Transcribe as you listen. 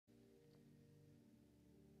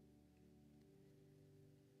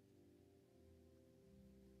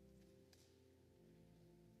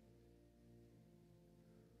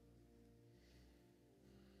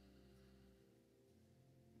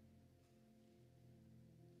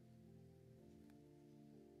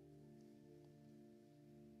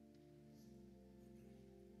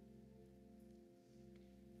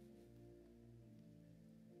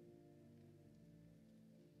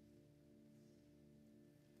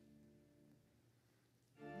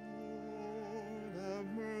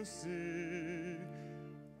mercy.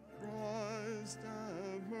 Christ,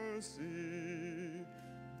 have mercy.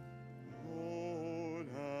 Lord,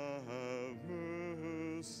 have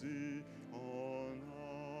mercy on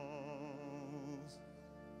us.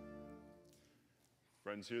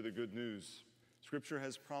 Friends, hear the good news. Scripture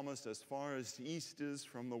has promised, as far as the east is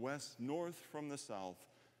from the west, north from the south,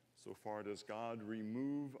 so far does God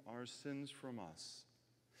remove our sins from us.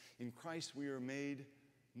 In Christ we are made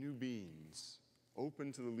new beings,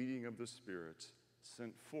 open to the leading of the Spirit,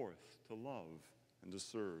 sent forth to love and to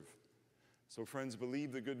serve. So friends,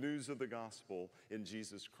 believe the good news of the gospel. In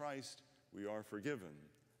Jesus Christ we are forgiven.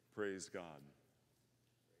 Praise God.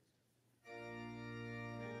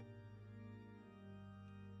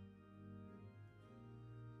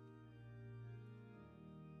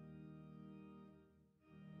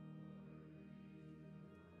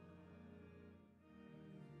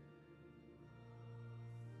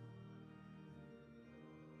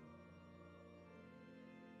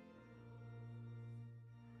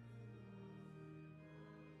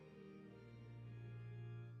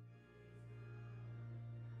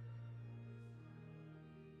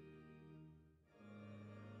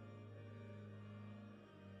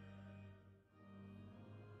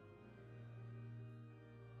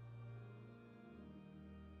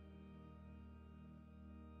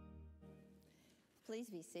 Please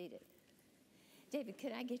be seated. David,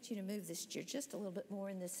 could I get you to move this chair just a little bit more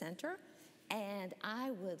in the center? And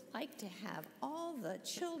I would like to have all the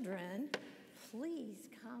children please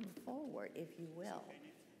come forward, if you will.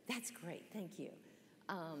 That's great, thank you.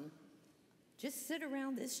 Just sit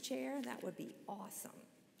around this chair, that would be awesome.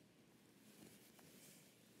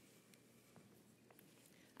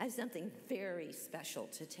 I have something very special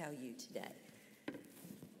to tell you today.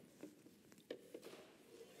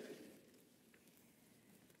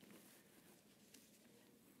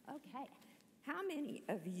 Okay, how many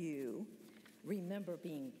of you remember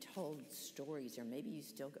being told stories, or maybe you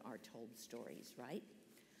still are told stories, right?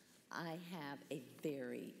 I have a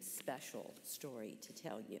very special story to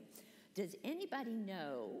tell you. Does anybody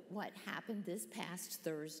know what happened this past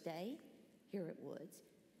Thursday here at Woods?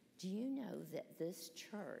 Do you know that this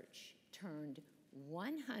church turned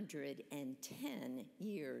 110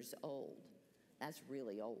 years old? That's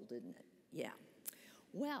really old, isn't it? Yeah.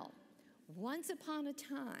 Well, once upon a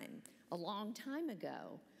time, a long time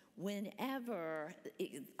ago,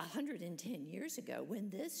 110 years ago, when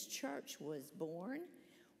this church was born,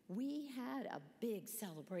 we had a big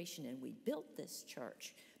celebration, and we built this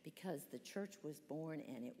church because the church was born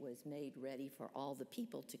and it was made ready for all the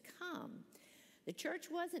people to come. The church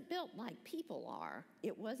wasn't built like people are.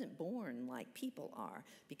 It wasn't born like people are,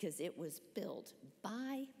 because it was built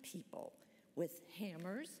by people with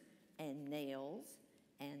hammers and nails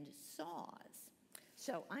and saws.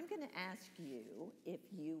 So I'm going to ask you if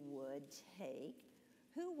you would take,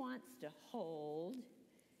 who wants to hold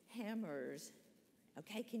hammers?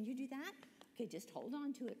 Okay, can you do that? Okay, just hold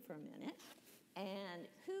on to it for a minute. And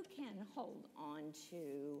who can hold on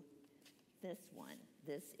to this one?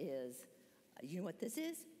 This is, you know what this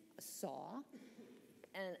is? A saw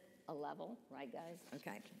and a level, right guys?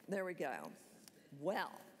 Okay, there we go.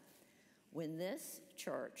 Well, when this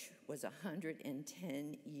church was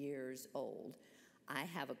 110 years old, I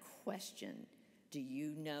have a question. Do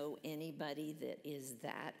you know anybody that is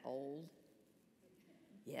that old?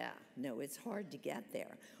 Yeah, no, it's hard to get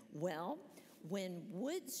there. Well, when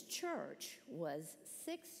Woods Church was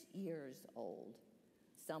 6 years old,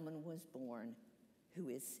 someone was born who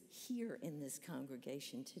is here in this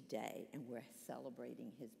congregation today, and we're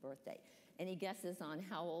celebrating his birthday. Any guesses on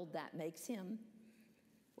how old that makes him?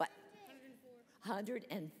 What?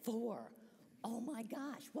 104. Oh my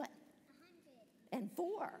gosh, what?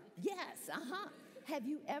 104. Yes, Have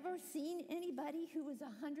you ever seen anybody who was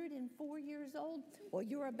 104 years old? Well,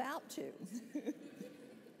 you're about to.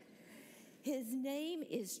 His name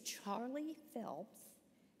is Charlie Phelps,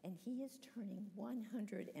 and he is turning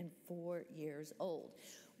 104 years old.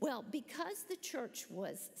 Well, because the church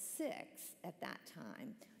was 6 at that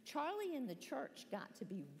time, Charlie and the church got to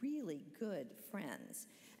be really good friends,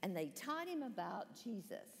 and they taught him about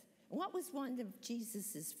Jesus. And what was one of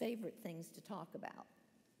Jesus' favorite things to talk about?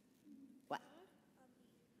 What?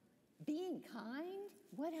 Being kind?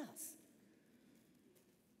 What else?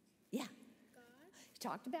 Yeah. God. He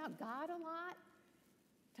talked about God a lot.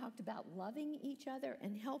 Talked about loving each other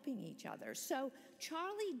and helping each other. So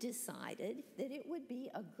Charlie decided that it would be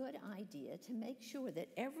a good idea to make sure that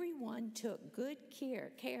everyone took good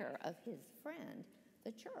care of his friend,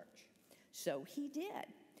 the church. So he did.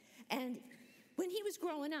 And When he was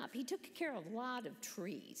growing up, he took care of a lot of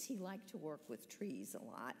trees. He liked to work with trees a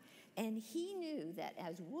lot. And he knew that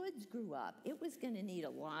as woods grew up, it was going to need a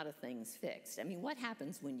lot of things fixed. I mean, what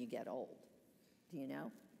happens when you get old? Do you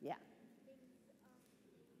know? Yeah.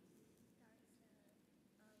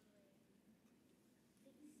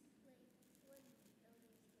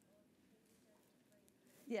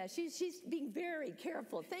 Yeah, she's being very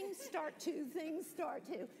careful. Things start to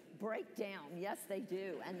break down. Yes, they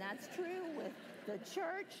do. And that's true with the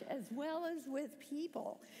church as well as with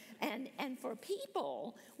people. And for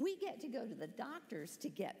people, we get to go to the doctors to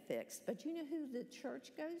get fixed. But you know who the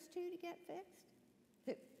church goes to get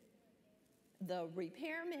fixed? The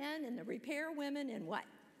repairmen and the repairwomen and what?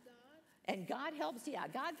 God. And God helps, yeah,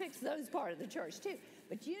 God fixes those part of the church too.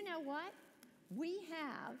 But you know what? We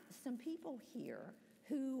have some people here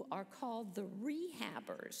who are called the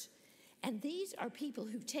rehabbers. And these are people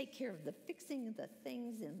who take care of the fixing of the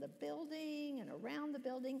things in the building and around the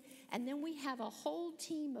building. And then we have a whole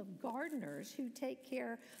team of gardeners who take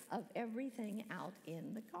care of everything out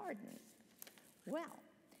in the gardens. Well,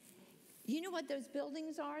 you know what those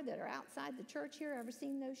buildings are that are outside the church here? Ever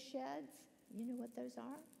seen those sheds? You know what those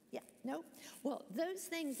are? Yeah, no? Well, those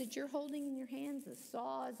things that you're holding in your hands, the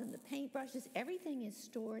saws and the paintbrushes, everything is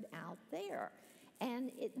stored out there.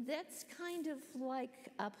 And that's kind of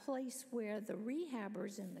like a place where the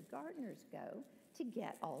rehabbers and the gardeners go to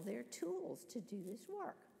get all their tools to do this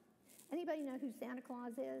work. Anybody know who Santa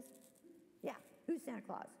Claus is? Yeah, who's Santa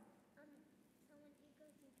Claus?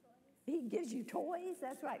 Someone who gives you toys. He gives you toys?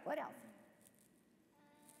 That's right. What else?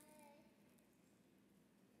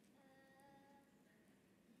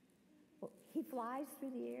 Well, he flies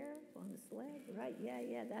through the air on the sled, right?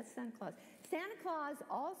 Yeah, that's Santa Claus. Santa Claus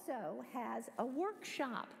also has a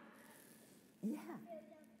workshop. Yeah.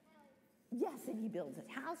 Yes, and he builds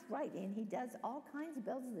a house, right? And he does all kinds of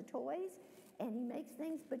builds the toys, and he makes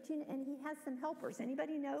things. But and he has some helpers.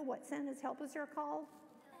 Anybody know what Santa's helpers are called?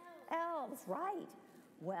 Elves, right?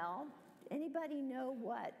 Well, anybody know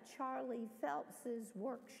what Charlie Phelps's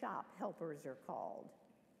workshop helpers are called?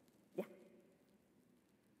 Yeah.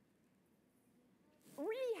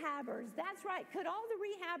 Rehabbers, that's right. Could all the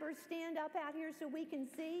rehabbers stand up out here so we can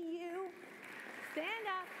see you? Stand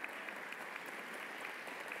up.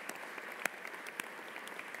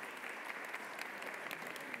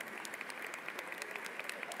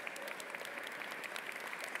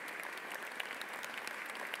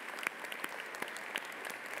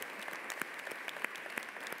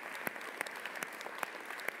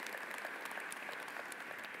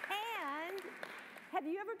 Have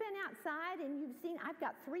you ever been outside and you've seen, I've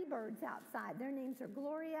got 3 birds outside. Their names are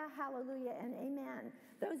Gloria, Hallelujah, and Amen.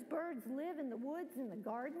 Those birds live in the woods and the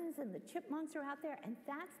gardens, and the chipmunks are out there, and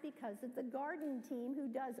that's because of the garden team who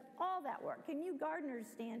does all that work. Can you gardeners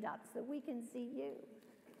stand up so we can see you?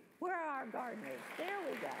 Where are our gardeners? There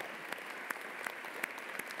we go.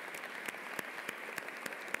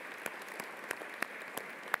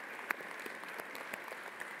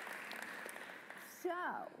 So,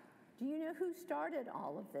 do you know who started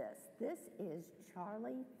all of this? This is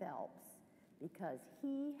Charlie Phelps, because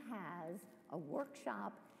he has a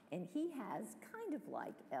workshop and he has kind of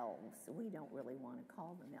like elves. We don't really want to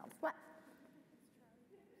call them elves. What?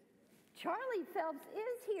 Charlie Phelps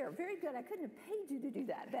is here. Very good. I couldn't have paid you to do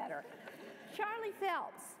that better. Charlie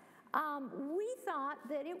Phelps. We thought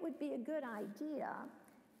that it would be a good idea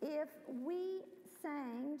if we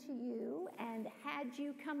sang to you and had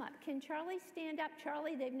you come up. Can Charlie stand up?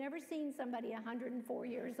 Charlie, they've never seen somebody 104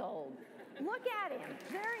 years old. Look at him.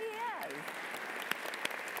 There he is.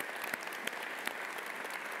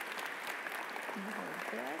 Can you hold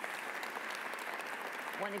this?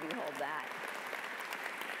 One of you hold that.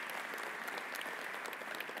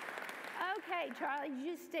 Okay, Charlie,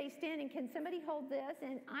 you just stay standing. Can somebody hold this?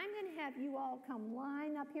 And I'm going to have you all come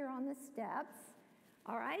line up here on the steps.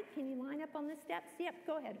 All right, can you line up on the steps? Yep,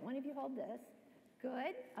 go ahead. One of you hold this.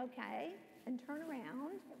 Good, okay, and turn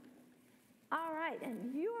around. All right,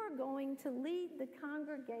 and you are going to lead the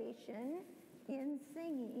congregation in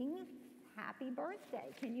singing Happy Birthday.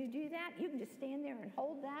 Can you do that? You can just stand there and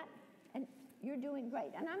hold that, and you're doing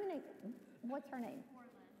great. And I'm going to, what's her name?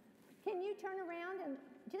 Can you turn around and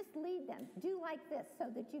just lead them? Do like this so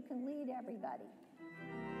that you can lead everybody.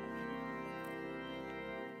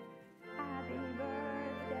 Happy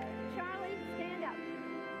birthday. Charlie, stand up.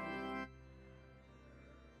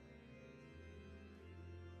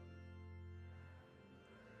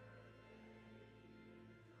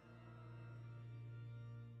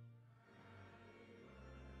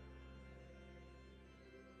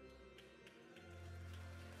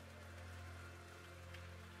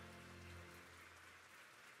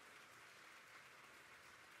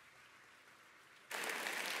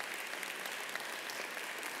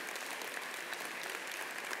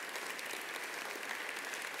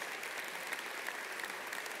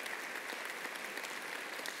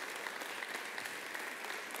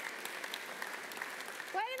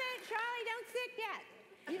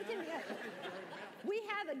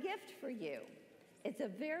 a gift for you. It's a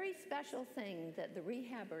very special thing that the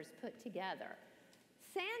rehabbers put together.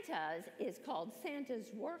 Santa's is called Santa's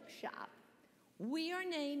Workshop. We are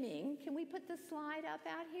naming, can we put the slide up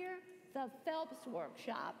out here? The Phelps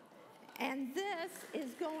Workshop. And this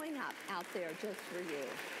is going up out there just for you.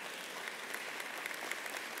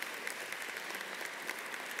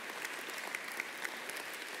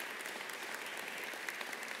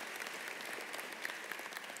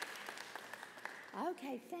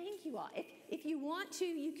 Okay, thank you all. If you want to,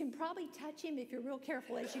 you can probably touch him if you're real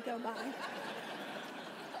careful as you go by.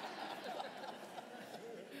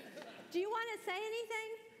 Do you want to say anything?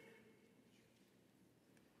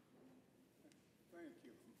 Thank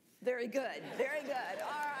you. Very good, very good.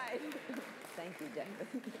 All right. Thank you,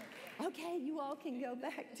 David. Okay, you all can go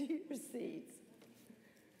back to your seats.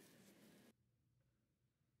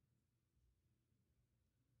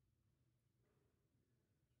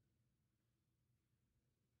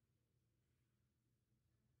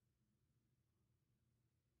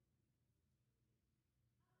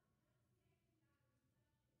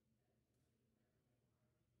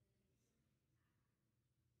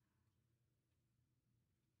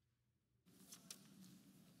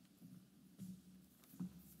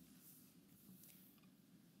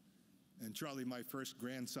 And Charlie, my first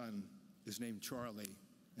grandson, is named Charlie,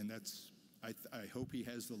 and I hope he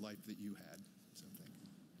has the life that you had. So thank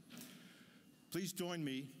you. Please join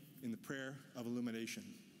me in the prayer of illumination.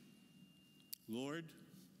 Lord,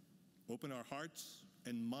 open our hearts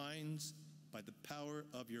and minds by the power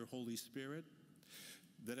of your Holy Spirit,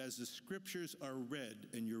 that as the scriptures are read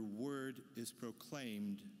and your word is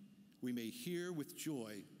proclaimed, we may hear with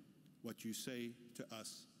joy what you say to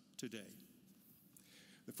us today.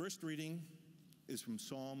 The first reading is from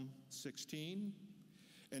Psalm 16,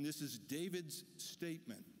 and this is David's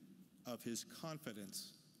statement of his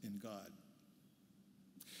confidence in God.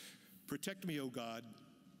 Protect me, O God,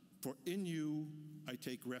 for in you I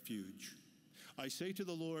take refuge. I say to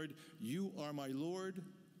the Lord, you are my Lord.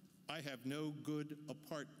 I have no good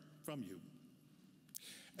apart from you.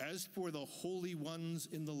 As for the holy ones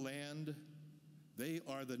in the land, they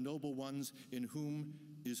are the noble ones in whom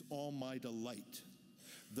is all my delight.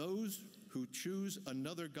 Those who choose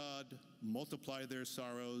another God multiply their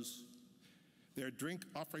sorrows. Their drink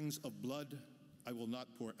offerings of blood I will not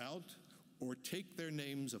pour out, or take their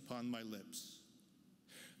names upon my lips.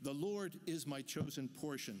 The Lord is my chosen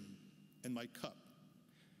portion and my cup.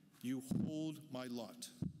 You hold my lot.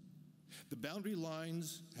 The boundary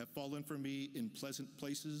lines have fallen for me in pleasant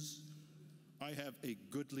places. I have a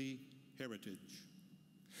goodly heritage.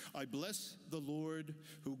 I bless the Lord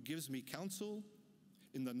who gives me counsel.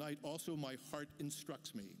 In the night also my heart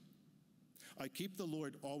instructs me. I keep the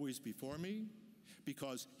Lord always before me,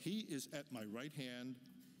 because he is at my right hand,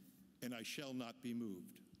 and I shall not be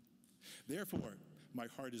moved. Therefore, my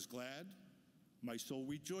heart is glad, my soul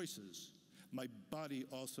rejoices, my body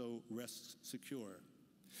also rests secure.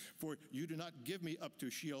 For you do not give me up to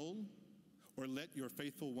Sheol, or let your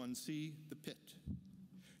faithful one see the pit.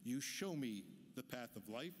 You show me the path of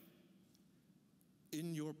life.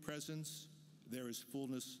 In your presence there is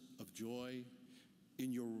fullness of joy.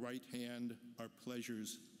 In your right hand are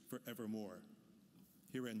pleasures forevermore.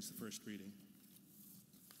 Here ends the first reading.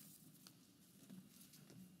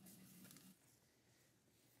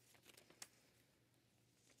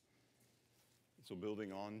 So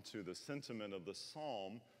building on to the sentiment of the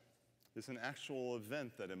psalm is an actual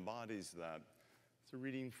event that embodies that. It's a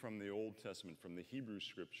reading from the Old Testament, from the Hebrew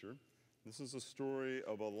scripture. This is a story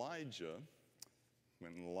of Elijah,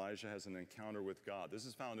 when Elijah has an encounter with God. This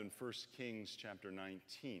is found in 1 Kings chapter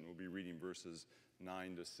 19. We'll be reading verses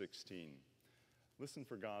 9 to 16. Listen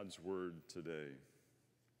for God's word today.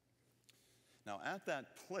 Now at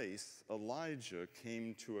that place, Elijah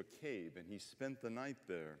came to a cave, and he spent the night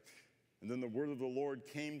there. And then the word of the Lord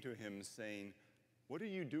came to him, saying, "What are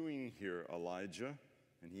you doing here, Elijah?"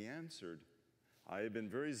 And he answered, "I have been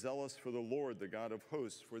very zealous for the Lord, the God of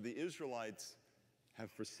hosts, for the Israelites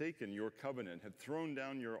have forsaken your covenant, have thrown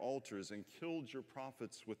down your altars, and killed your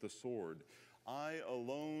prophets with the sword. I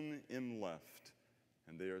alone am left,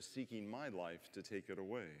 and they are seeking my life to take it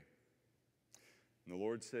away." And the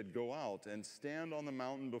Lord said, "Go out and stand on the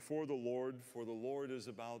mountain before the Lord, for the Lord is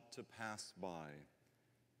about to pass by."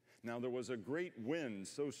 Now there was a great wind,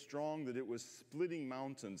 so strong that it was splitting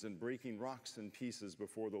mountains and breaking rocks in pieces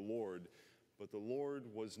before the Lord. But the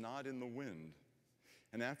Lord was not in the wind.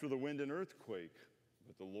 And after the wind, an earthquake.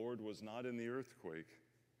 But the Lord was not in the earthquake.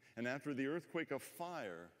 And after the earthquake, a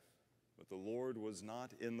fire. But the Lord was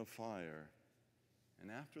not in the fire.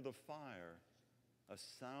 And after the fire, a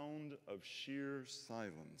sound of sheer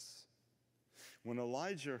silence. When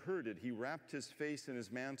Elijah heard it, he wrapped his face in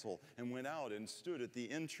his mantle and went out and stood at the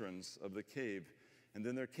entrance of the cave. And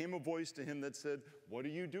then there came a voice to him that said, "What are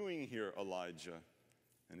you doing here, Elijah?"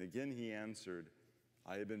 And again he answered,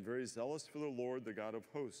 "I have been very zealous for the Lord, the God of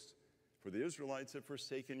hosts. For the Israelites have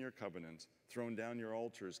forsaken your covenant, thrown down your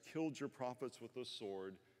altars, killed your prophets with the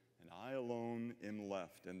sword, and I alone am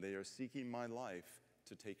left, and they are seeking my life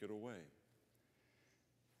to take it away."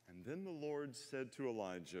 And then the Lord said to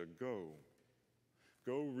Elijah, Go,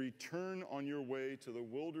 return on your way to the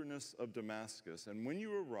wilderness of Damascus, and when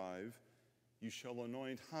you arrive, you shall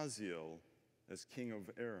anoint Hazael as king of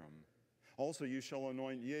Aram. Also you shall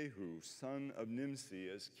anoint Jehu, son of Nimsi,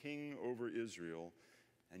 as king over Israel,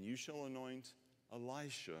 and you shall anoint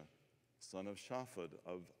Elisha, son of Shaphat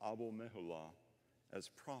of Abel-Meholah, as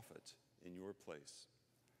prophet in your place.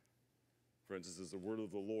 Friends, this is the word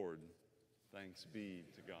of the Lord. Thanks be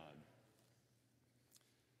to God.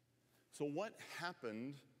 So what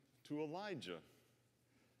happened to Elijah?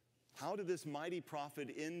 How did this mighty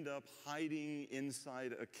prophet end up hiding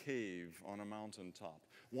inside a cave on a mountaintop?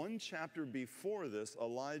 One chapter before this,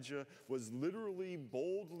 Elijah was literally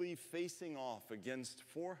boldly facing off against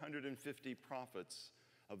 450 prophets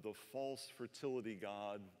of the false fertility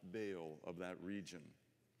god Baal of that region.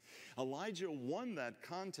 Elijah won that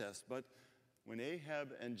contest, but when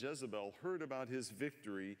Ahab and Jezebel heard about his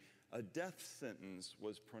victory, a death sentence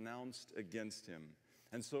was pronounced against him.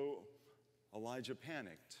 And so Elijah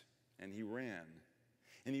panicked, and he ran.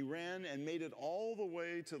 And he ran and made it all the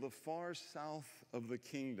way to the far south of the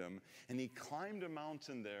kingdom, and he climbed a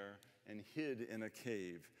mountain there and hid in a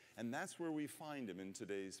cave. And that's where we find him in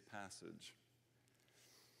today's passage.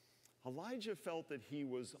 Elijah felt that he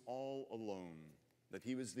was all alone, that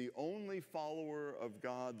he was the only follower of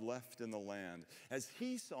God left in the land. As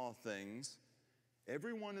he saw things,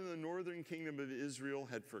 everyone in the northern kingdom of Israel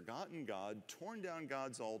had forgotten God, torn down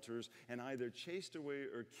God's altars, and either chased away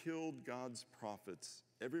or killed God's prophets.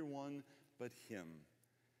 Everyone but him.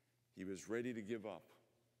 He was ready to give up.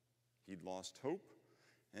 He'd lost hope,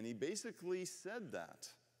 and he basically said that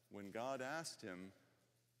when God asked him,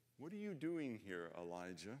 "What are you doing here,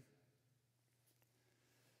 Elijah?"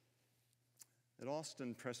 At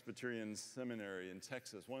Austin Presbyterian Seminary in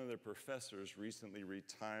Texas, one of their professors recently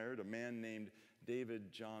retired, a man named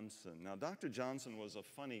David Johnson. Now, Dr. Johnson was a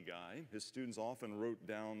funny guy. His students often wrote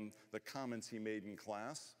down the comments he made in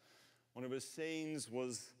class. One of his sayings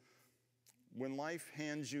was, "When life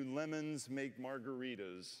hands you lemons, make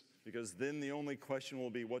margaritas, because then the only question will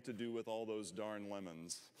be what to do with all those darn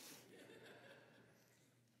lemons."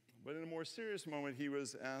 But in a more serious moment, he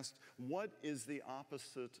was asked, "What is the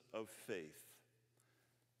opposite of faith?"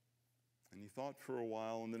 And he thought for a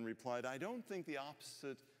while and then replied, "I don't think the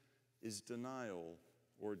opposite is denial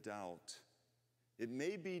or doubt. It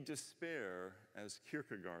may be despair, as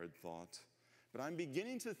Kierkegaard thought, but I'm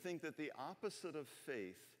beginning to think that the opposite of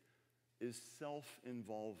faith is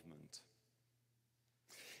self-involvement.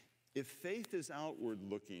 If faith is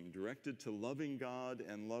outward-looking, directed to loving God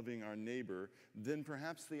and loving our neighbor, then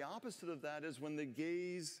perhaps the opposite of that is when the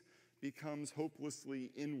gaze becomes hopelessly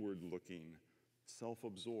inward-looking,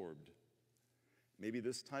 self-absorbed. Maybe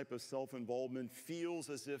this type of self-involvement feels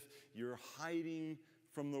as if you're hiding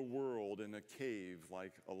from the world in a cave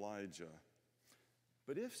like Elijah.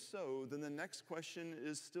 But if so, then the next question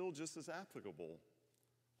is still just as applicable.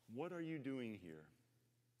 What are you doing here?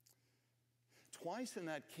 Twice in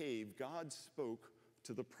that cave, God spoke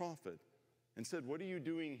to the prophet and said, "What are you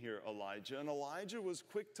doing here, Elijah?" And Elijah was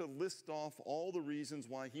quick to list off all the reasons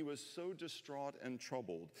why he was so distraught and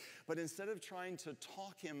troubled. But instead of trying to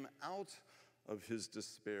talk him out of his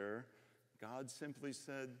despair, God simply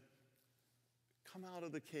said, "Come out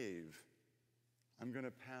of the cave. I'm going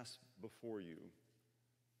to pass before you."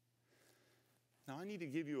 Now, I need to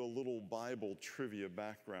give you a little Bible trivia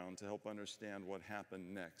background to help understand what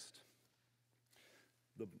happened next.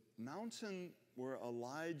 The mountain where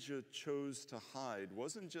Elijah chose to hide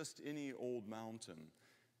wasn't just any old mountain.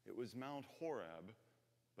 It was Mount Horeb,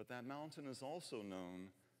 but that mountain is also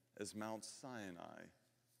known as Mount Sinai,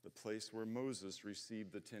 the place where Moses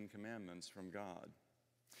received the 10 Commandments from God.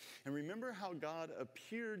 And remember how God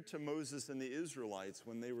appeared to Moses and the Israelites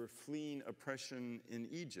when they were fleeing oppression in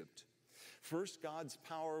Egypt. First, God's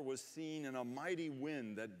power was seen in a mighty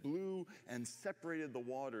wind that blew and separated the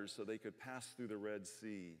waters so they could pass through the Red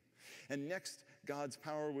Sea. And next, God's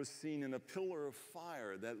power was seen in a pillar of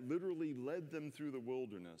fire that literally led them through the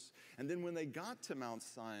wilderness. And then when they got to Mount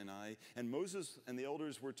Sinai and Moses and the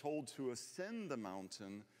elders were told to ascend the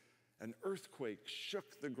mountain, an earthquake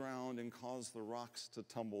shook the ground and caused the rocks to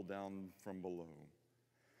tumble down from below.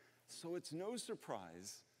 So it's no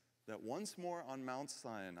surprise that once more on Mount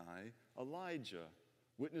Sinai, Elijah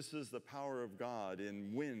witnesses the power of God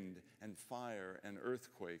in wind and fire and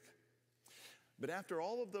earthquake. But after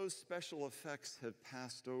all of those special effects had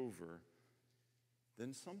passed over,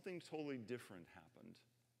 then something totally different happened.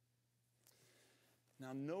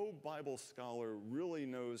 Now, no Bible scholar really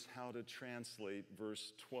knows how to translate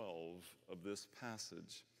verse 12 of this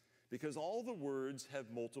passage, because all the words have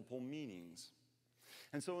multiple meanings.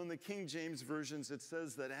 And so in the King James versions, it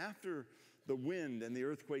says that after the wind and the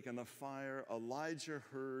earthquake and the fire, Elijah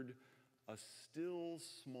heard a still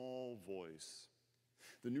small voice.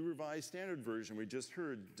 The New Revised Standard Version we just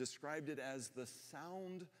heard described it as the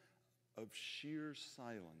sound of sheer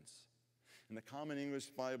silence. And the Common English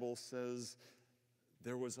Bible says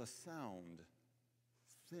there was a sound,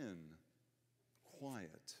 thin,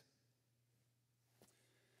 quiet.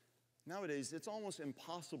 Nowadays, it's almost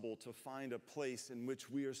impossible to find a place in which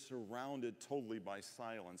we are surrounded totally by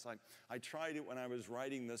silence. I tried it when I was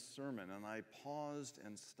writing this sermon, and I paused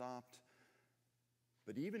and stopped.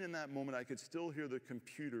 But even in that moment, I could still hear the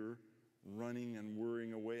computer running and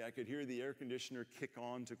whirring away. I could hear the air conditioner kick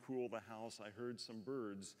on to cool the house. I heard some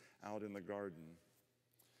birds out in the garden.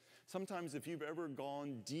 Sometimes if you've ever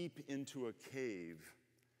gone deep into a cave,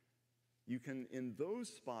 you can, in those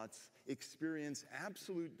spots, experience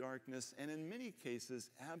absolute darkness and in many cases,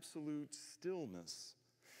 absolute stillness.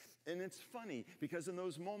 And it's funny because in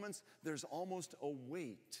those moments, there's almost a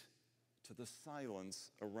weight to the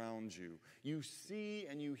silence around you. You see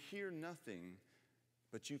and you hear nothing,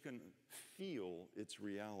 but you can feel its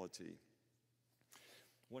reality.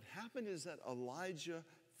 What happened is that Elijah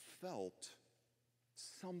felt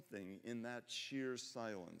something in that sheer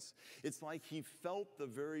silence. It's like he felt the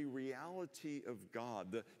very reality of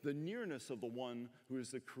God, the nearness of the one who is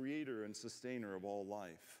the creator and sustainer of all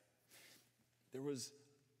life. There was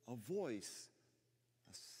a voice,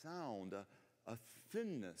 a sound, a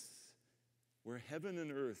thinness where heaven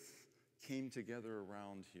and earth came together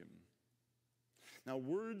around him. Now,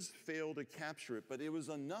 words fail to capture it, but it was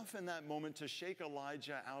enough in that moment to shake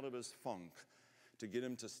Elijah out of his funk, to get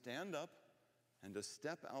him to stand up and to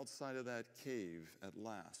step outside of that cave at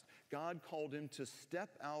last. God called him to step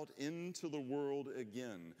out into the world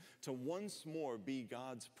again, to once more be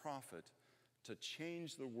God's prophet, to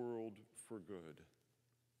change the world for good.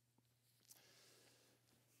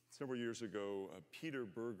 Several years ago, Peter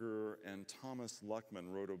Berger and Thomas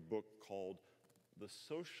Luckman wrote a book called The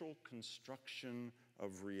Social Construction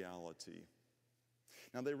of Reality.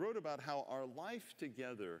 Now, they wrote about how our life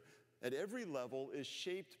together at every level is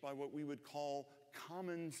shaped by what we would call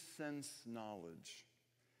common sense knowledge.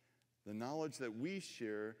 The knowledge that we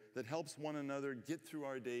share that helps one another get through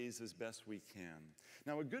our days as best we can.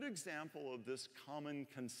 Now, a good example of this common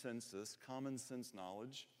consensus, common sense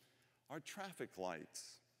knowledge, are traffic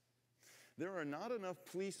lights. There are not enough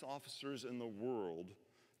police officers in the world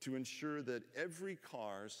to ensure that every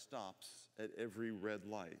car stops at every red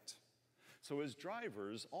light. So as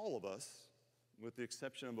drivers, all of us, with the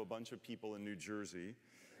exception of a bunch of people in New Jersey,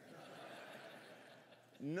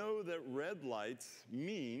 know that red lights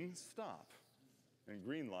mean stop and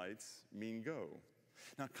green lights mean go.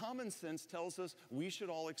 Now, common sense tells us we should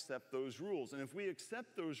all accept those rules. And if we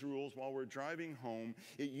accept those rules while we're driving home,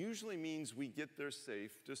 it usually means we get there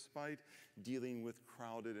safe despite dealing with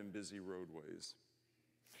crowded and busy roadways.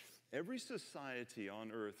 Every society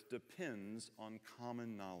on earth depends on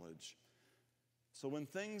common knowledge. So when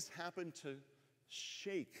things happen to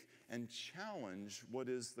shake and challenge what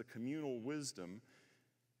is the communal wisdom,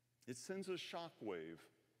 it sends a shockwave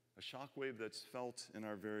that's felt in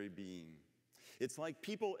our very being. It's like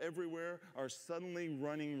people everywhere are suddenly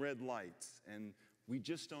running red lights, and we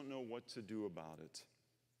just don't know what to do about it.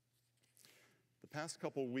 The past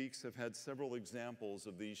couple weeks have had several examples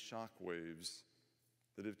of these shockwaves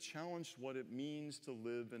that have challenged what it means to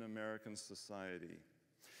live in American society.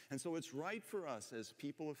 And so it's right for us as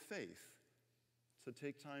people of faith to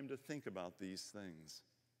take time to think about these things.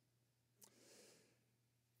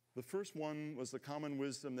 The first one was the common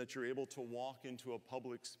wisdom that you're able to walk into a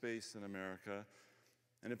public space in America,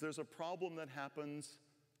 and if there's a problem that happens,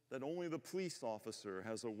 that only the police officer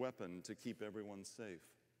has a weapon to keep everyone safe.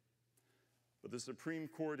 But the Supreme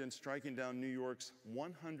Court, in striking down New York's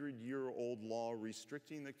 100-year-old law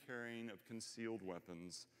restricting the carrying of concealed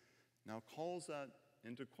weapons, now calls that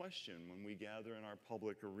into question when we gather in our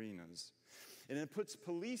public arenas. And it puts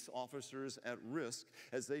police officers at risk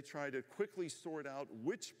as they try to quickly sort out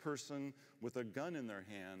which person with a gun in their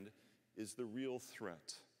hand is the real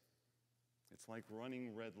threat. It's like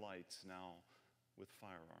running red lights now with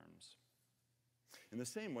firearms. In the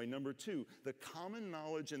same way, number two, the common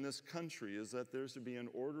knowledge in this country is that there's to be an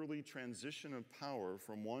orderly transition of power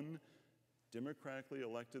from one democratically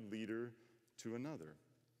elected leader to another.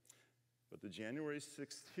 But the January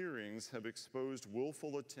 6th hearings have exposed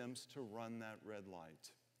willful attempts to run that red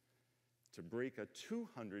light, to break a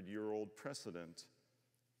 200-year-old precedent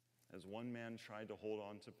as one man tried to hold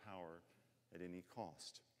on to power at any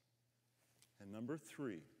cost. And number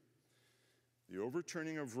three, the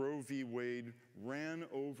overturning of Roe v. Wade ran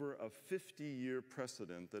over a 50-year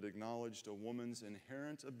precedent that acknowledged a woman's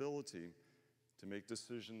inherent ability to make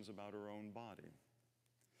decisions about her own body.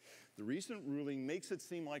 The recent ruling makes it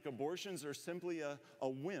seem like abortions are simply a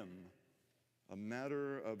whim, a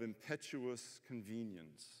matter of impetuous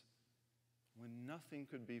convenience, when nothing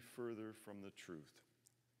could be further from the truth.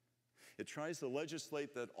 It tries to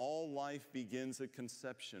legislate that all life begins at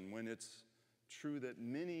conception, when it's true that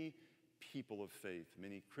many people of faith,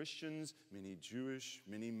 many Christians, many Jewish,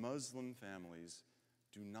 many Muslim families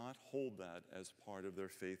do not hold that as part of their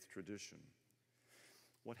faith tradition.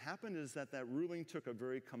 What happened is that ruling took a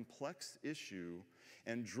very complex issue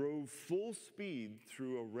and drove full speed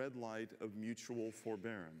through a red light of mutual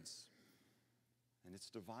forbearance. And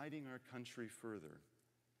it's dividing our country further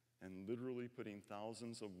and literally putting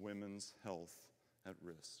thousands of women's health at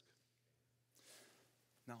risk.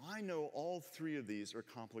 Now, I know all three of these are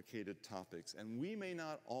complicated topics, and we may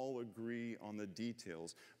not all agree on the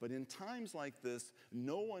details, but in times like this,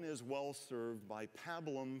 no one is well served by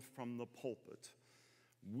pablum from the pulpit.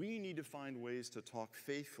 We need to find ways to talk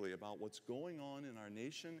faithfully about what's going on in our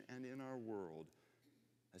nation and in our world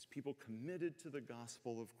as people committed to the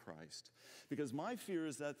gospel of Christ. Because my fear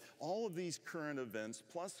is that all of these current events,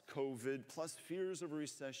 plus COVID, plus fears of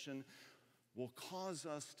recession, will cause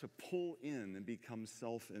us to pull in and become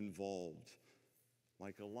self-involved,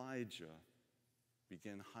 like Elijah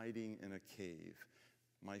began hiding in a cave.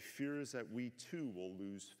 My fear is that we too will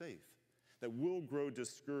lose faith, that we'll grow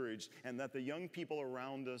discouraged, and that the young people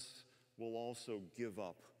around us will also give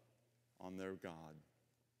up on their God.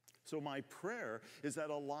 So my prayer is that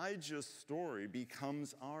Elijah's story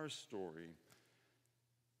becomes our story,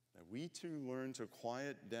 that we too learn to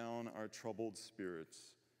quiet down our troubled spirits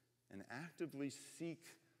and actively seek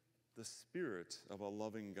the spirit of a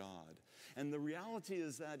loving God. And the reality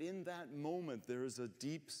is that in that moment there is a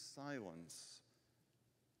deep silence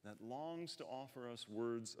that longs to offer us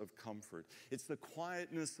words of comfort. It's the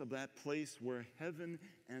quietness of that place where heaven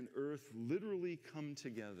and earth literally come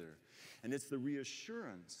together. And it's the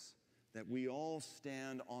reassurance that we all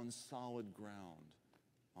stand on solid ground,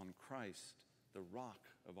 on Christ, the rock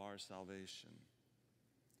of our salvation.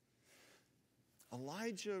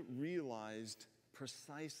 Elijah realized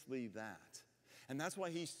precisely that. And that's why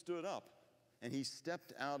he stood up and he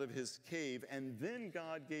stepped out of his cave, and then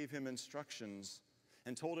God gave him instructions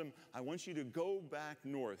and told him, I want you to go back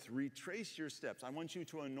north, retrace your steps. I want you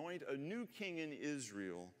to anoint a new king in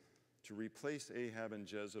Israel to replace Ahab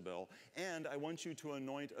and Jezebel. And I want you to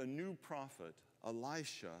anoint a new prophet,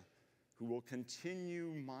 Elisha, who will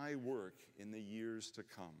continue my work in the years to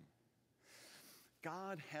come.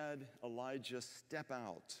 God had Elijah step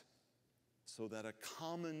out so that a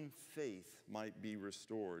common faith might be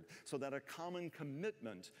restored, so that a common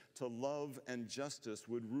commitment to love and justice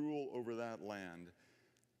would rule over that land,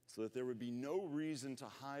 so that there would be no reason to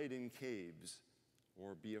hide in caves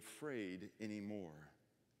or be afraid anymore.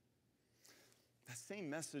 That same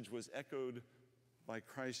message was echoed by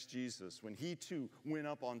Christ Jesus when he too went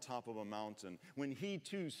up on top of a mountain, when he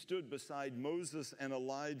too stood beside Moses and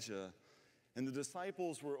Elijah, and the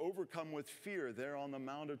disciples were overcome with fear there on the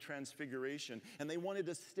Mount of Transfiguration, and they wanted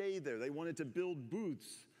to stay there. They wanted to build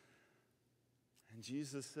booths. And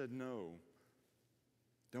Jesus said, no,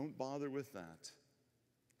 don't bother with that.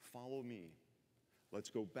 Follow me. Let's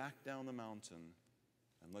go back down the mountain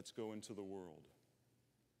and let's go into the world.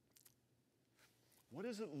 What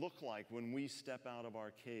does it look like when we step out of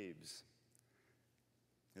our caves?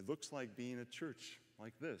 It looks like being a church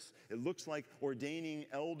like this. It looks like ordaining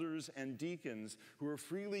elders and deacons who are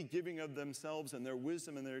freely giving of themselves and their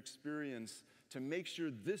wisdom and their experience to make sure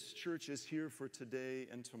this church is here for today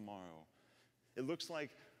and tomorrow. It looks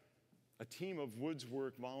like a team of Woods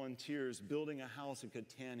Work volunteers building a house in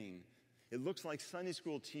Katanning. It looks like Sunday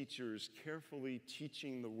school teachers carefully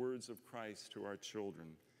teaching the words of Christ to our children.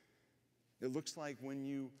 It looks like when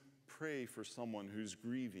you pray for someone who's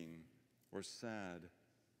grieving or sad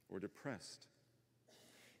or depressed.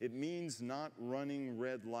 It means not running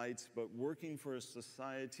red lights, but working for a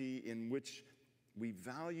society in which we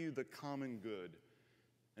value the common good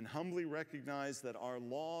and humbly recognize that our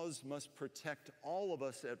laws must protect all of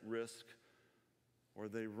us at risk, or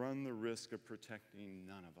they run the risk of protecting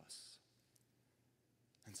none of us.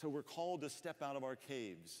 And so we're called to step out of our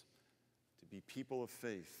caves, to be people of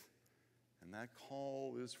faith. And that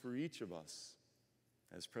call is for each of us,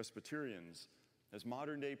 as Presbyterians, as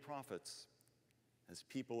modern-day prophets, as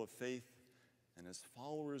people of faith, and as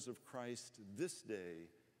followers of Christ this day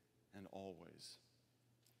and always.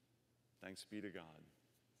 Thanks be to God.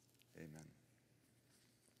 Amen.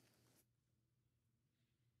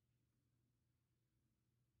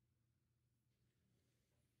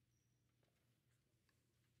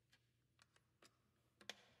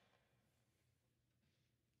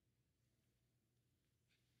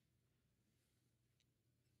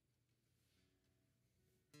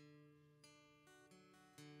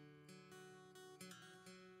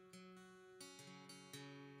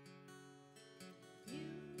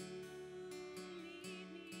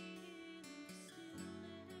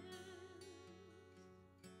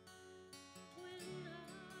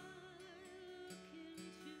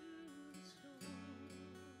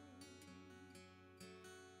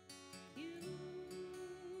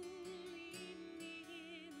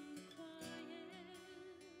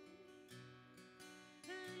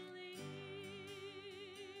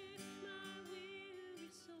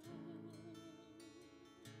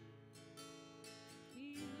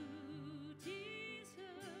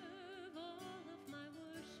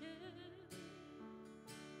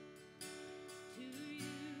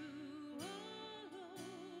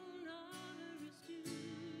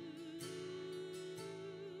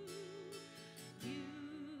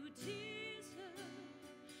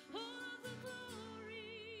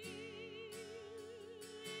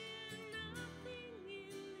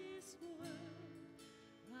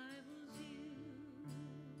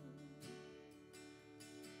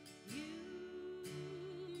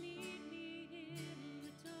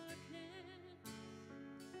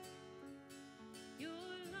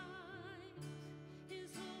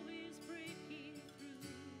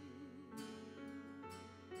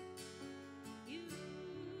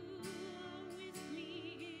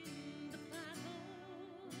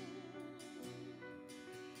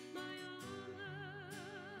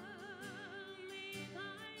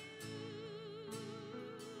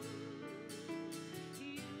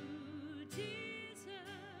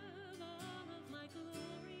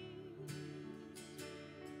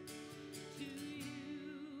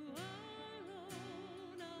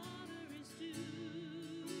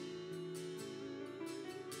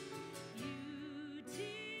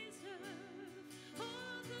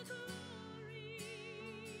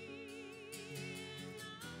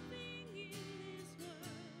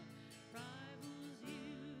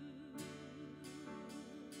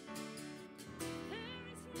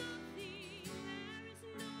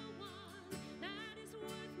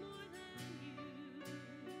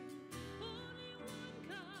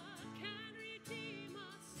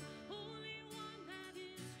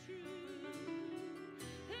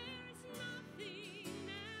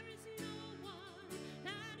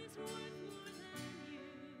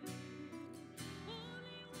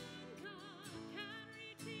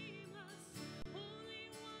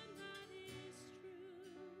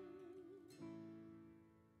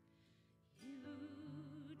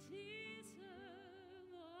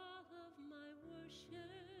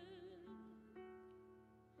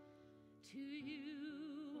 To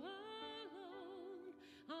you alone,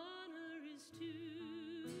 honor is due.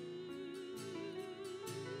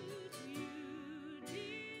 You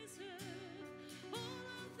deserve all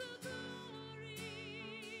of the glory,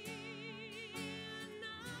 and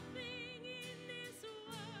nothing in this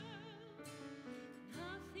world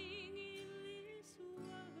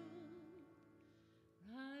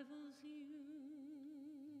rivals you.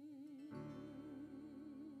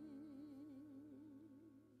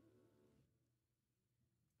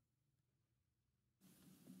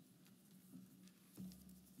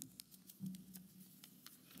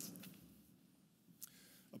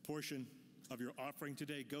 A portion of your offering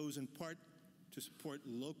today goes in part to support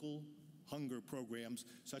local hunger programs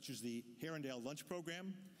such as the Herondale Lunch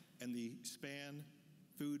Program and the SPAN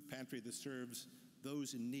Food Pantry that serves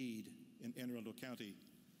those in need in Anne Arundel County.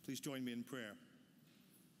 Please join me in prayer.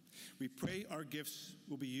 We pray our gifts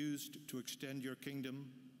will be used to extend your kingdom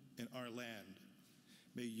in our land.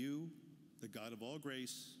 May you, the God of all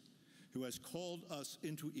grace, who has called us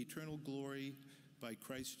into eternal glory by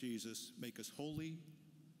Christ Jesus, make us holy,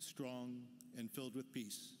 strong, and filled with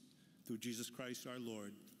peace. Through Jesus Christ our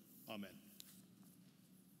Lord. Amen.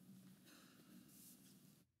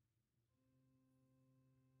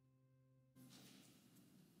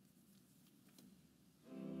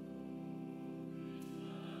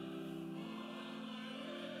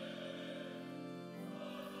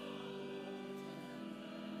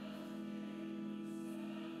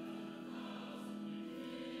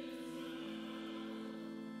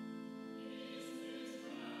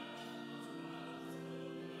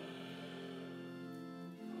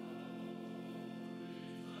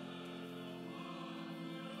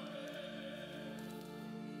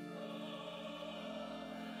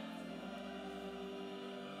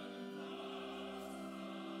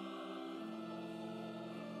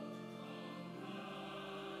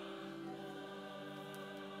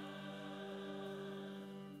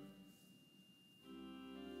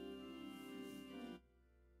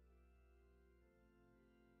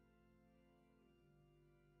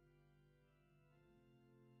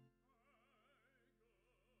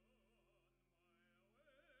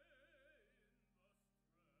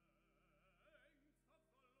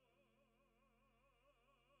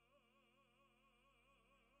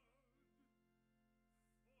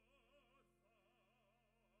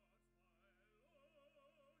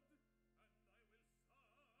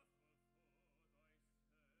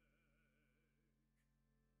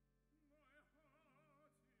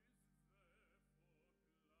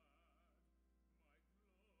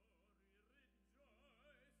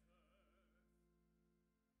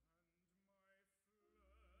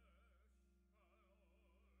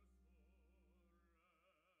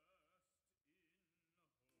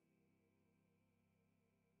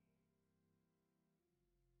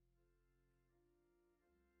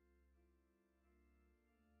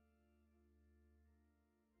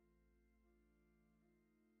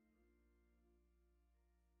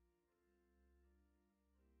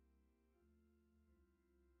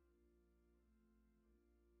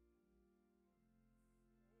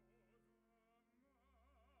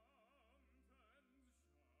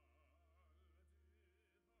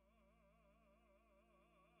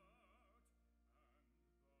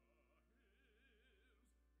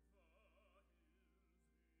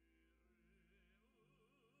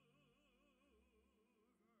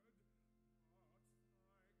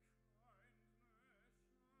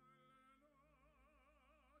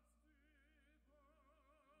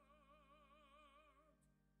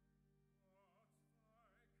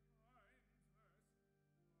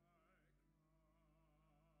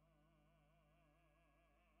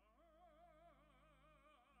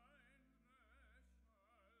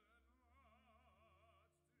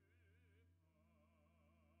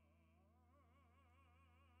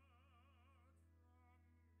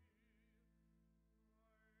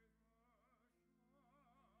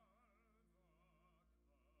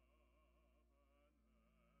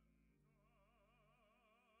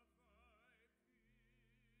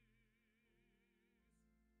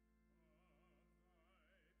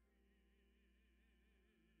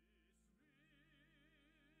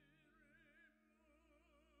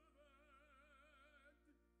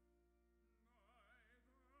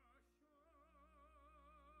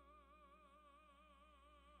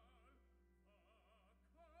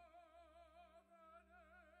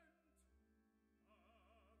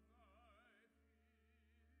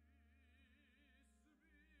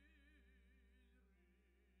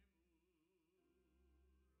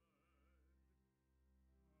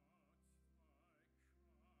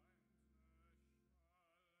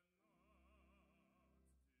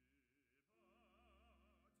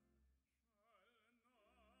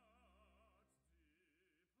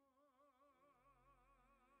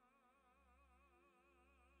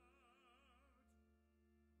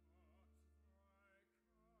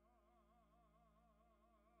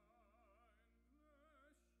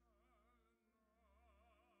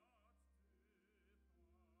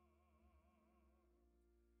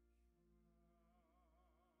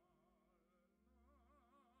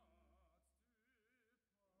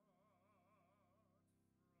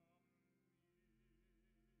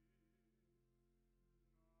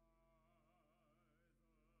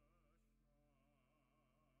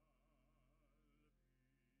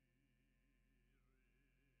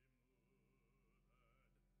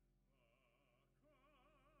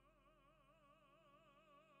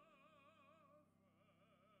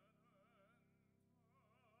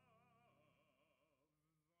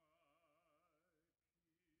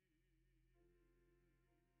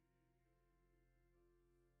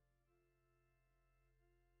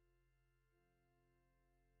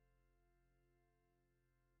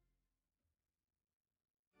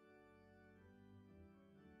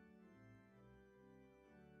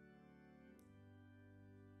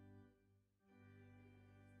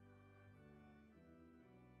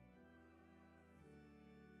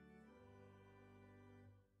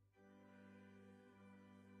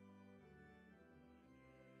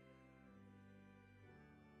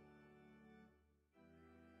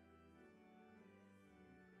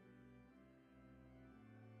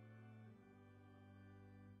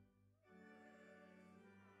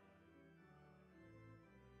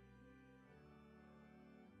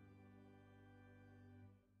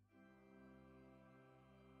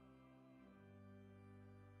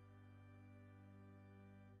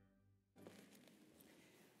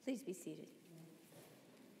 Please be seated.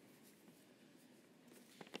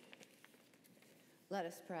 Let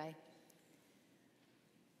us pray.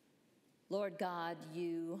 Lord God,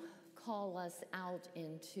 you call us out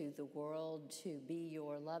into the world to be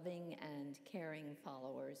your loving and caring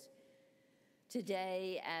followers.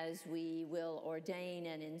 Today, as we will ordain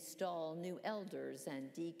and install new elders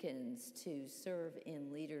and deacons to serve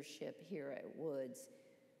in leadership here at Woods,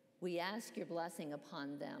 we ask your blessing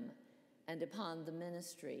upon them and upon the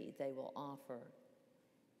ministry they will offer.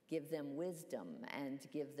 Give them wisdom and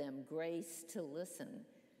give them grace to listen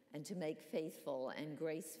and to make faithful and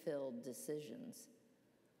grace-filled decisions.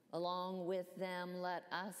 Along with them, let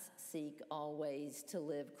us seek always to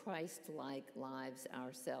live Christ-like lives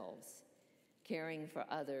ourselves, caring for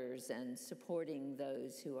others and supporting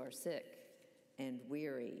those who are sick and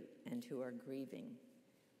weary and who are grieving.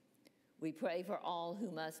 We pray for all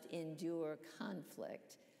who must endure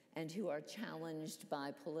conflict and who are challenged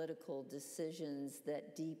by political decisions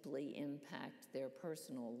that deeply impact their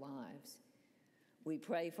personal lives. We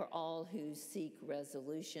pray for all who seek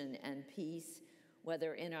resolution and peace,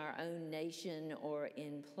 whether in our own nation or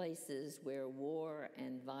in places where war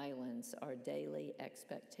and violence are daily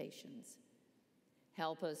expectations.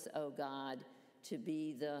 Help us, O God, to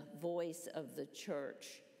be the voice of the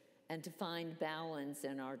church and to find balance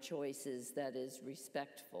in our choices that is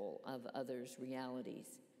respectful of others'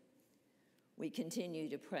 realities. We continue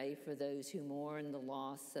to pray for those who mourn the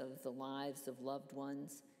loss of the lives of loved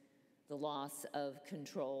ones, the loss of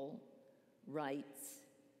control, rights,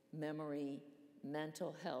 memory,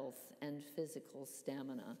 mental health, and physical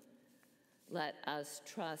stamina. Let us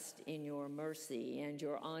trust in your mercy and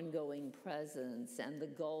your ongoing presence and the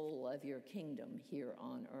goal of your kingdom here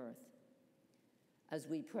on earth. As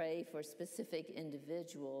we pray for specific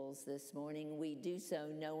individuals this morning, we do so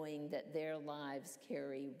knowing that their lives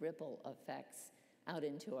carry ripple effects out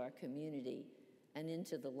into our community and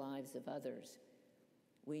into the lives of others.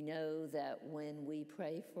 We know that when we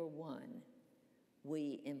pray for one,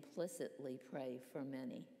 we implicitly pray for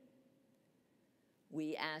many.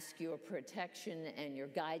 We ask your protection and your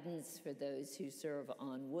guidance for those who serve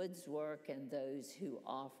on Woods work and those who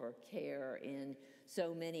offer care in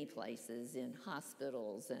so many places, in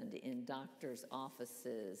hospitals and in doctors'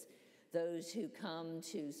 offices, those who come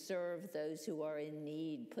to serve those who are in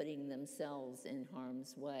need, putting themselves in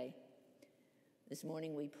harm's way. This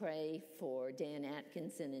morning we pray for Dan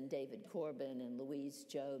Atkinson and David Corbin and Louise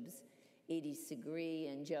Jobs, Edie Segree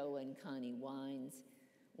and Joe and Connie Wines,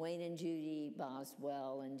 Wayne and Judy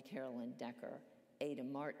Boswell and Carolyn Decker, Ada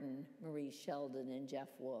Martin, Marie Sheldon, and Jeff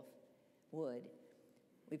Wood.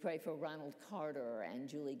 We pray for Ronald Carter and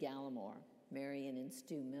Julie Gallimore, Marion and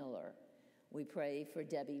Stu Miller. We pray for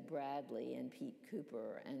Debbie Bradley and Pete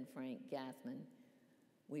Cooper and Frank Gathman.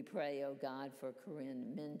 We pray, oh God, for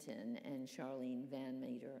Corinne Minton and Charlene Van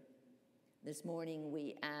Meter. This morning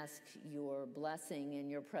we ask your blessing and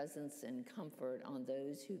your presence and comfort on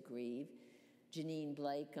those who grieve. Janine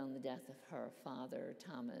Blake on the death of her father,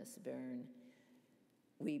 Thomas Byrne.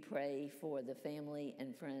 We pray for the family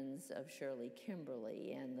and friends of Shirley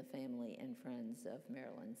Kimberly and the family and friends of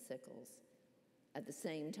Marilyn Sickles. At the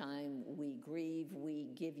same time we grieve,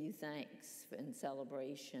 we give you thanks in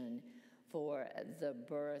celebration for the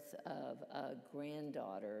birth of a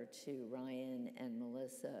granddaughter to Ryan and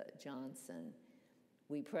Melissa Johnson.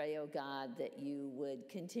 We pray, oh God, that you would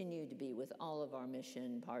continue to be with all of our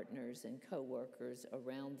mission partners and co-workers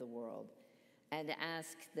around the world, and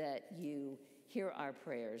ask that you hear our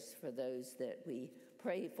prayers for those that we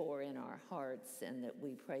pray for in our hearts and that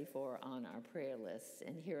we pray for on our prayer lists,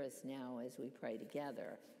 and hear us now as we pray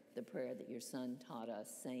together the prayer that your Son taught us,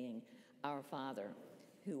 saying, Our Father,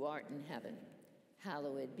 who art in heaven,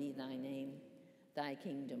 hallowed be thy name. Thy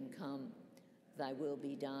kingdom come, thy will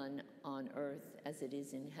be done on earth as it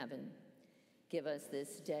is in heaven. Give us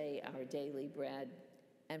this day our daily bread,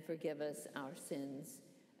 and forgive us our sins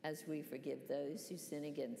as we forgive those who sin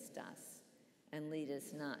against us. And lead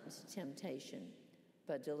us not into temptation,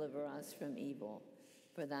 but deliver us from evil.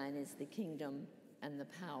 For thine is the kingdom and the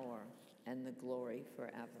power and the glory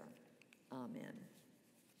forever. Amen.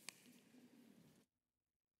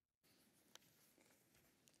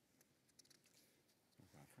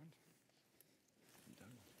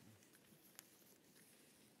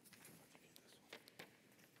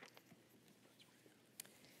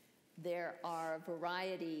 There are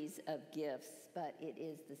varieties of gifts, but it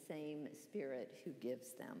is the same Spirit who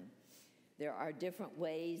gives them. There are different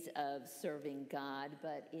ways of serving God,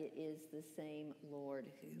 but it is the same Lord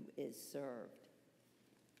who is served.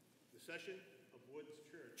 The session of Woods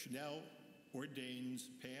Church now ordains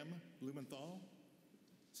Pam Blumenthal,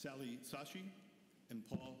 Sally Sashi, and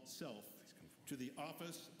Paul Self to the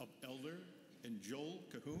office of elder, and Joel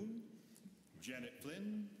Cahoon, Janet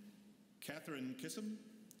Flynn, Catherine Kissam,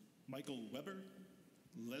 Michael Weber,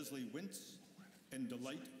 Leslie Wintz, and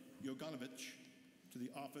Delight Yoganovich to the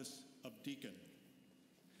office of deacon.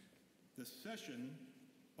 The session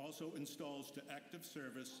also installs to active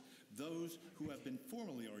service those who have been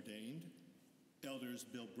formally ordained: Elders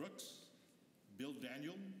Bill Brooks, Bill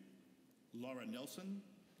Daniel, Laura Nelson,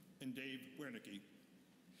 and Dave Wernicke,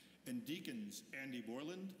 and deacons Andy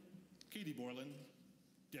Borland, Katie Borland,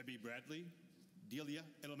 Debbie Bradley, Delia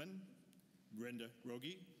Edelman, Brenda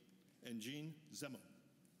Rogie, and Jean Zemmel.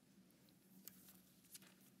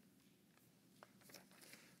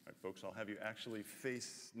 All right, folks, I'll have you actually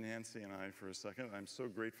face Nancy and I for a second. I'm so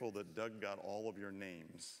grateful that Doug got all of your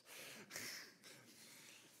names.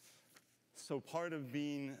 So part of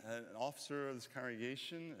being an officer of this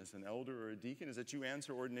congregation, as an elder or a deacon, is that you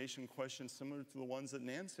answer ordination questions similar to the ones that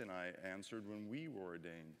Nancy and I answered when we were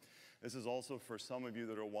ordained. This is also for some of you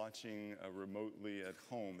that are watching remotely at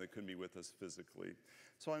home that couldn't be with us physically.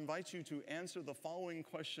 So I invite you to answer the following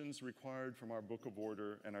questions required from our Book of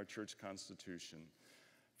Order and our church constitution.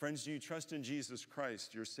 Friends, do you trust in Jesus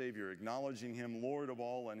Christ, your Savior, acknowledging him Lord of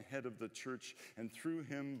all and head of the church, and through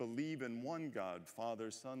him believe in one God, Father,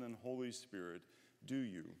 Son, and Holy Spirit? Do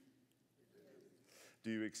you? Do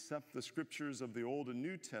you accept the scriptures of the Old and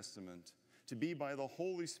New Testament to be by the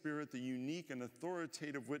Holy Spirit the unique and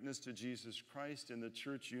authoritative witness to Jesus Christ in the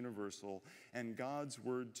Church Universal and God's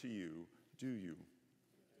word to you? Do you?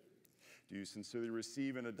 Do you sincerely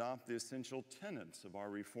receive and adopt the essential tenets of our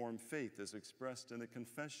Reformed faith as expressed in the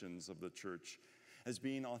confessions of the Church as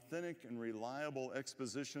being authentic and reliable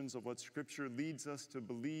expositions of what Scripture leads us to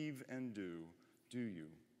believe and do? Do you?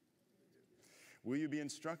 Will you be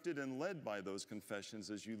instructed and led by those confessions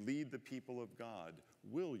as you lead the people of God?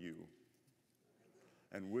 Will you?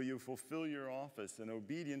 And will you fulfill your office in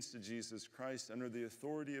obedience to Jesus Christ under the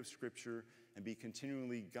authority of Scripture and be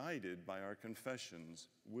continually guided by our confessions?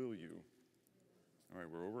 Will you? All right,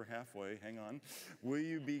 we're over halfway, hang on. Will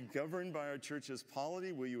you be governed by our church's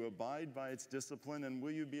polity? Will you abide by its discipline? And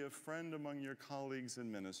will you be a friend among your colleagues in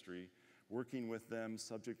ministry, working with them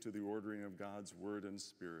subject to the ordering of God's word and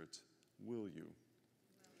spirit? Will you?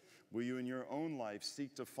 Will you in your own life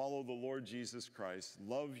seek to follow the Lord Jesus Christ,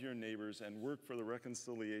 love your neighbors, and work for the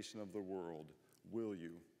reconciliation of the world? Will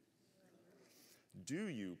you? Do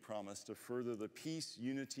you promise to further the peace,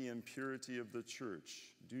 unity, and purity of the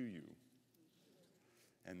church? Do you?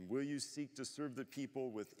 And will you seek to serve the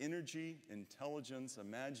people with energy, intelligence,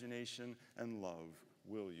 imagination, and love?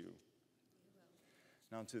 Will you?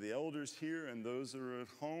 Now, to the elders here and those that are at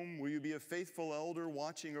home, will you be a faithful elder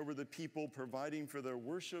watching over the people, providing for their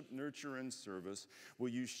worship, nurture, and service? Will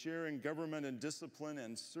you share in government and discipline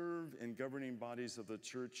and serve in governing bodies of the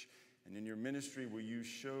church? And in your ministry, will you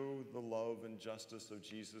show the love and justice of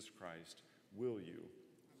Jesus Christ? Will you?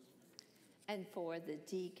 And for the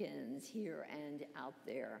deacons here and out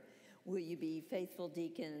there, will you be faithful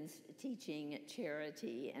deacons, teaching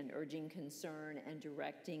charity and urging concern and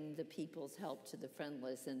directing the people's help to the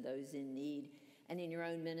friendless and those in need? And in your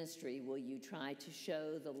own ministry, will you try to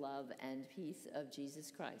show the love and peace of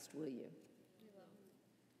Jesus Christ? Will you? We will.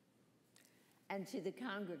 And to the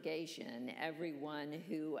congregation, everyone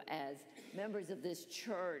who, as members of this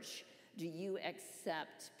church, do you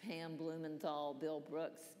accept Pam Blumenthal, Bill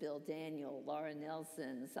Brooks, Bill Daniel, Laura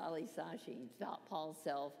Nelson, Sally Sashi, Paul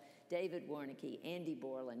Self, David Warnicke, Andy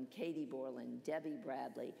Borland, Katie Borland, Debbie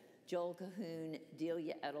Bradley, Joel Cahoon,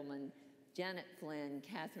 Delia Edelman, Janet Flynn,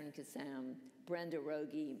 Catherine Kassam, Brenda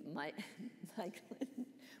Rogie, Michael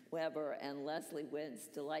Weber, and Leslie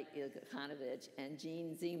Wintz, Delight Yoganovich, and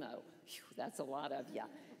Jean Zemo? Whew, that's a lot of you.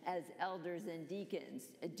 As elders and deacons,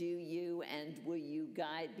 do you and will you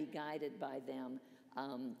be guided by them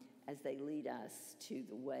as they lead us to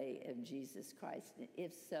the way of Jesus Christ?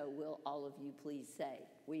 If so, will all of you please say,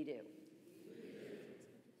 we do? We do.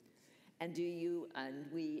 And do you and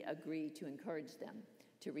we agree to encourage them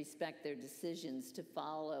to respect their decisions to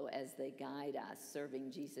follow as they guide us,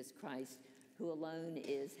 serving Jesus Christ, who alone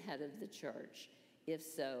is head of the church? If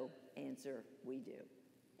so, answer, we do.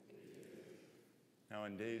 Now,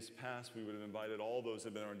 in days past, we would have invited all those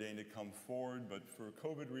that have been ordained to come forward, but for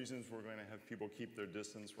COVID reasons, we're going to have people keep their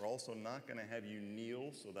distance. We're also not going to have you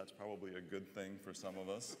kneel, so that's probably a good thing for some of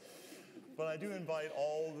us. But I do invite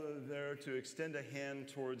all there to extend a hand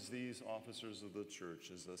towards these officers of the church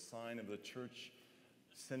as a sign of the church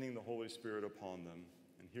sending the Holy Spirit upon them.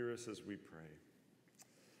 And hear us as we pray.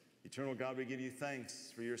 Eternal God, we give you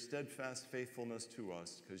thanks for your steadfast faithfulness to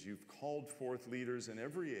us, because you've called forth leaders in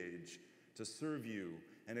every age to serve you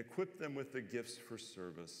and equip them with the gifts for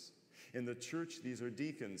service. In the church, these are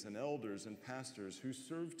deacons and elders and pastors who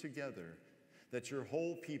serve together, that your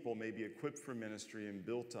whole people may be equipped for ministry and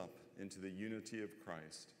built up into the unity of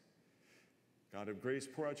Christ. God of grace,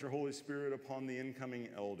 pour out your Holy Spirit upon the incoming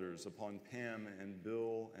elders, upon Pam and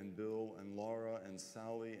Bill and Laura and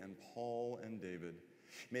Sally and Paul and David.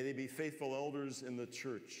 May they be faithful elders in the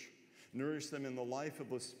church. Nourish them in the life of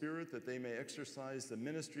the Spirit, that they may exercise the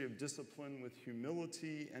ministry of discipline with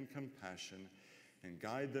humility and compassion, and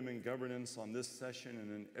guide them in governance on this session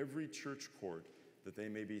and in every church court, that they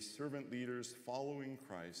may be servant leaders following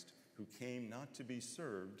Christ, who came not to be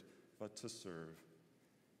served, but to serve.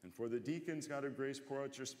 And for the deacons, God of grace, pour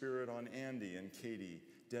out your Spirit on Andy and Katie,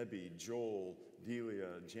 Debbie, Joel,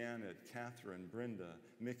 Delia, Janet, Catherine, Brenda,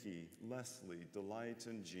 Mickey, Leslie, Delight,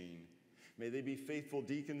 and Jean. May they be faithful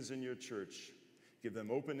deacons in your church. Give them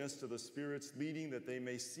openness to the Spirit's leading, that they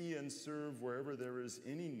may see and serve wherever there is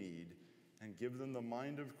any need, and give them the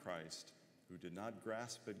mind of Christ, who did not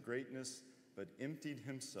grasp at greatness, but emptied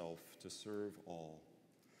himself to serve all.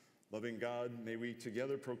 Loving God, may we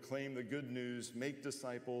together proclaim the good news, make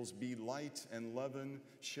disciples, be light and leaven,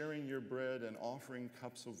 sharing your bread and offering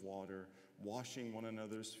cups of water, washing one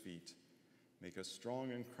another's feet. Make us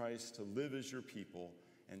strong in Christ to live as your people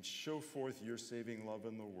and show forth your saving love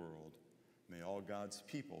in the world. May all God's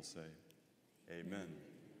people say, amen.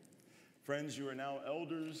 Friends, you are now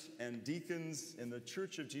elders and deacons in the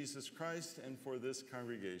Church of Jesus Christ and for this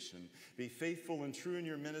congregation. Be faithful and true in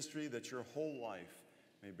your ministry, that your whole life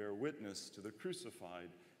may bear witness to the crucified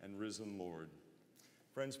and risen Lord.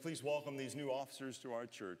 Friends, please welcome these new officers to our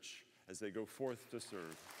church as they go forth to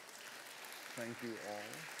serve. Thank you all.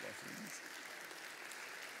 Blessings.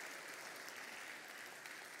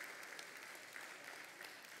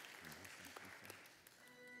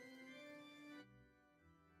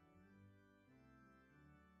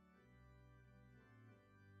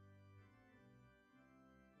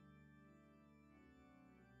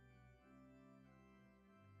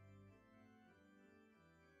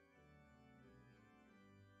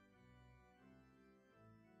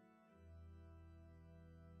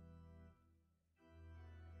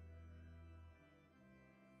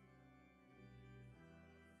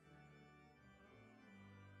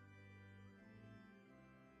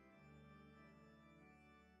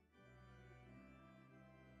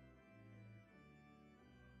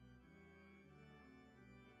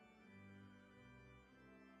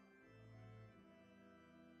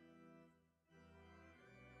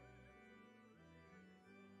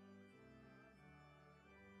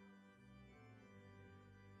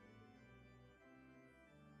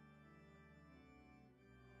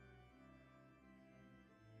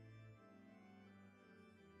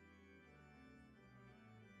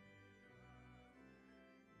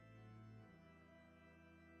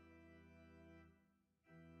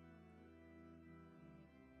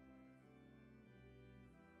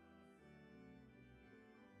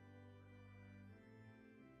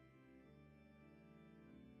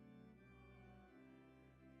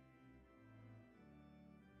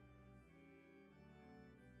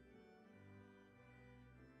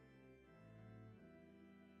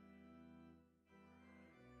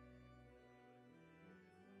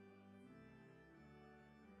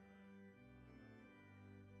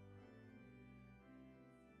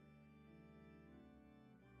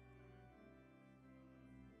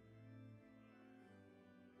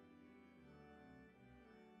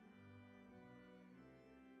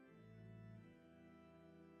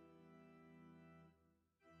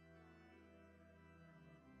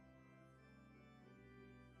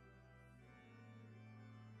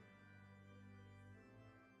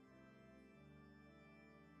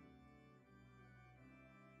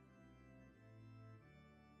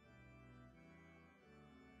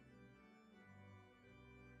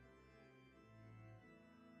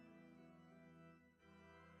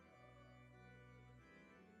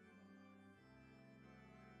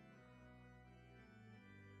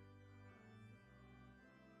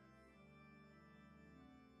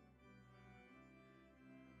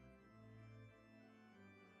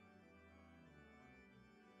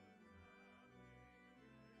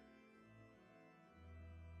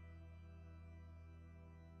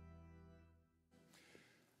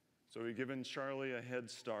 So we've given Charlie a head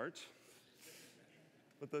start.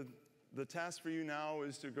 But the task for you now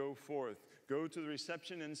is to go forth. Go to the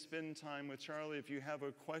reception and spend time with Charlie. If you have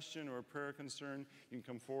a question or a prayer concern, you can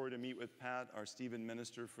come forward and meet with Pat, our Stephen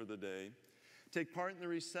minister for the day. Take part in the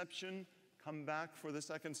reception. Come back for the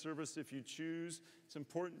second service if you choose. It's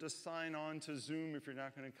important to sign on to Zoom if you're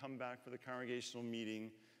not going to come back for the congregational meeting.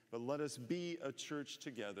 But let us be a church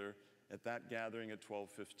together at that gathering at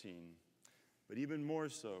 12:15. But even more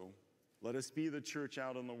so, let us be the church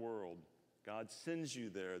out in the world. God sends you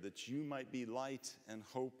there that you might be light and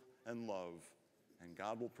hope and love. And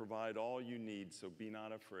God will provide all you need, so be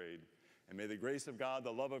not afraid. And may the grace of God,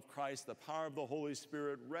 the love of Christ, the power of the Holy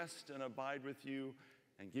Spirit rest and abide with you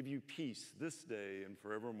and give you peace this day and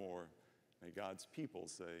forevermore. May God's people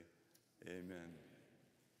say, amen.